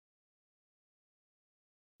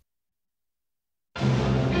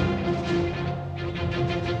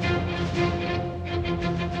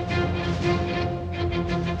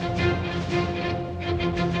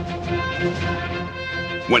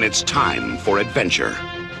when it's time for adventure.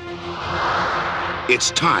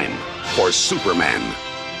 It's time for Superman.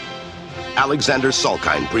 Alexander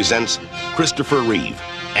Salkind presents Christopher Reeve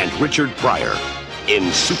and Richard Pryor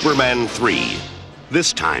in Superman 3.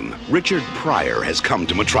 This time, Richard Pryor has come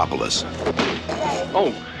to Metropolis.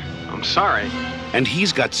 Oh, I'm sorry. And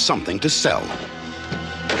he's got something to sell.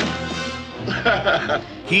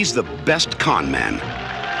 He's the best con man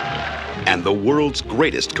and the world's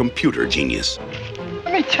greatest computer genius.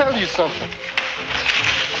 Let me tell you something.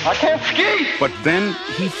 I can't ski! But then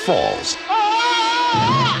he falls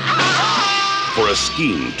for a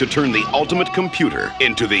scheme to turn the ultimate computer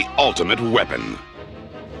into the ultimate weapon.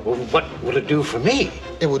 Well, what will it do for me?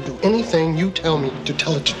 It will do anything you tell me to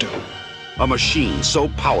tell it to do. A machine so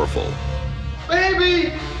powerful,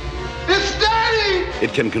 Baby! It's Daddy!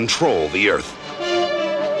 it can control the Earth.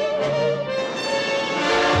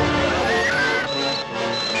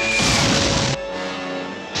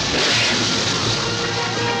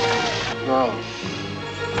 Oh.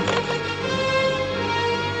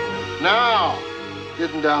 Now,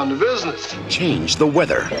 getting down to business. Change the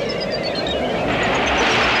weather.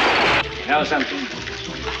 You know something?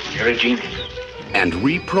 You're a genius. And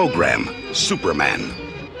reprogram Superman.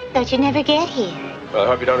 Thought you'd never get here. Well, I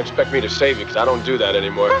hope you don't expect me to save you, because I don't do that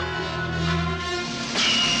anymore.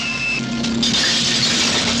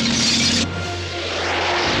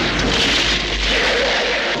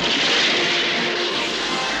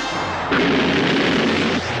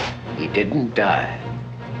 He didn't die.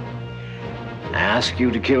 I asked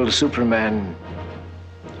you to kill Superman,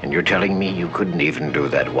 and you're telling me you couldn't even do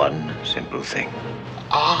that one simple thing.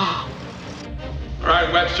 Ah. All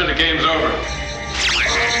right, Webster, the game's over.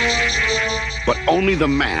 But only the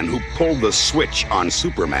man who pulled the switch on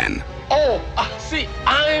Superman Oh, see,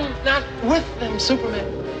 I'm not with them, Superman.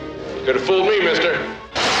 Could have fooled me, mister.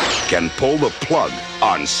 can pull the plug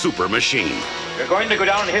on Super Machine. You're going to go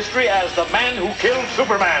down in history as the man who killed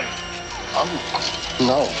Superman.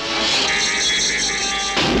 No.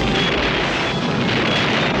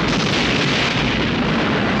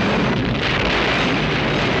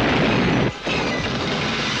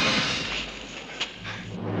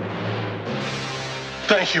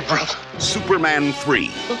 Thank you, brother. Superman 3.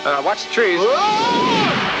 Watch the trees.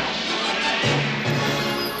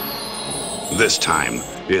 This time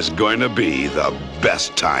is going to be the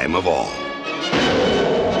best time of all.